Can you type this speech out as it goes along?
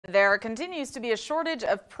There continues to be a shortage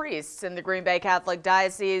of priests in the Green Bay Catholic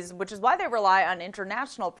Diocese, which is why they rely on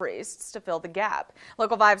international priests to fill the gap.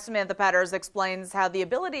 Local 5's Samantha Petters explains how the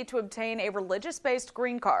ability to obtain a religious-based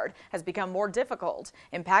green card has become more difficult,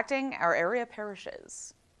 impacting our area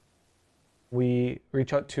parishes. We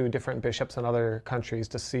reach out to different bishops in other countries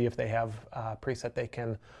to see if they have priests that they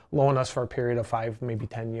can loan us for a period of 5, maybe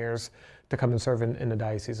 10 years to come and serve in the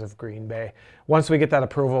Diocese of Green Bay. Once we get that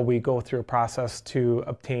approval, we go through a process to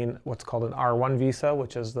obtain what's called an R1 visa,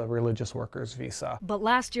 which is the religious workers visa. But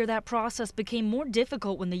last year, that process became more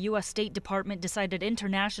difficult when the U.S. State Department decided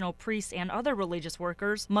international priests and other religious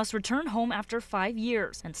workers must return home after 5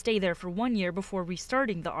 years and stay there for 1 year before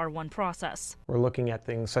restarting the R1 process. We're looking at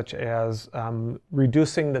things such as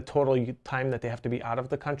reducing the total time that they have to be out of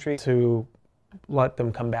the country to let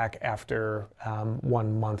them come back after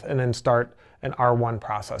 1 month and then start an R1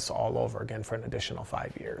 process all over again for an additional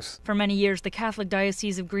 5 years. For many years, the Catholic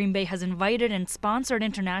Diocese of Green Bay has invited and sponsored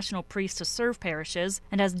international priests to serve parishes,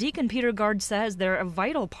 and as Deacon Peter Gard says, they're a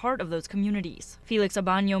vital part of those communities. Felix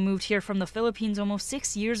Abanyo moved here from the Philippines almost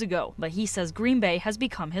 6 years ago, but he says Green Bay has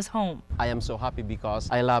become his home. I am so happy because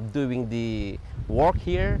I love doing the work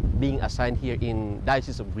here, being assigned here in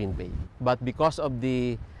Diocese of Green Bay. But because of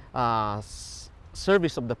the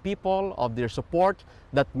service of the people, of their support,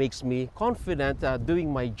 that makes me confident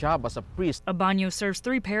doing my job as a priest. Abanyo serves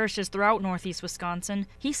 3 parishes throughout Northeast Wisconsin.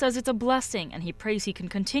 He says it's a blessing and he prays he can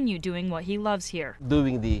continue doing what he loves here.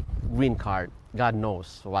 Doing the green card, God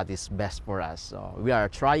knows what is best for us. So we are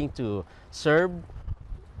trying to serve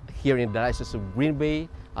here in the Diocese of Green Bay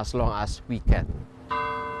as long as we can.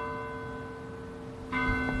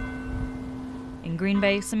 In Green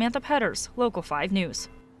Bay, Samantha Petters, Local 5 News.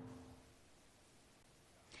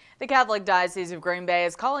 The Catholic Diocese of Green Bay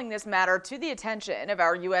is calling this matter to the attention of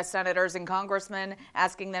our U.S. senators and congressmen,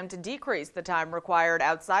 asking them to decrease the time required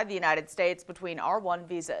outside the United States between R1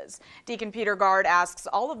 visas. Deacon Peter Gard asks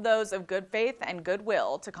all of those of good faith and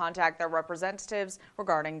goodwill to contact their representatives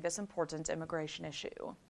regarding this important immigration issue.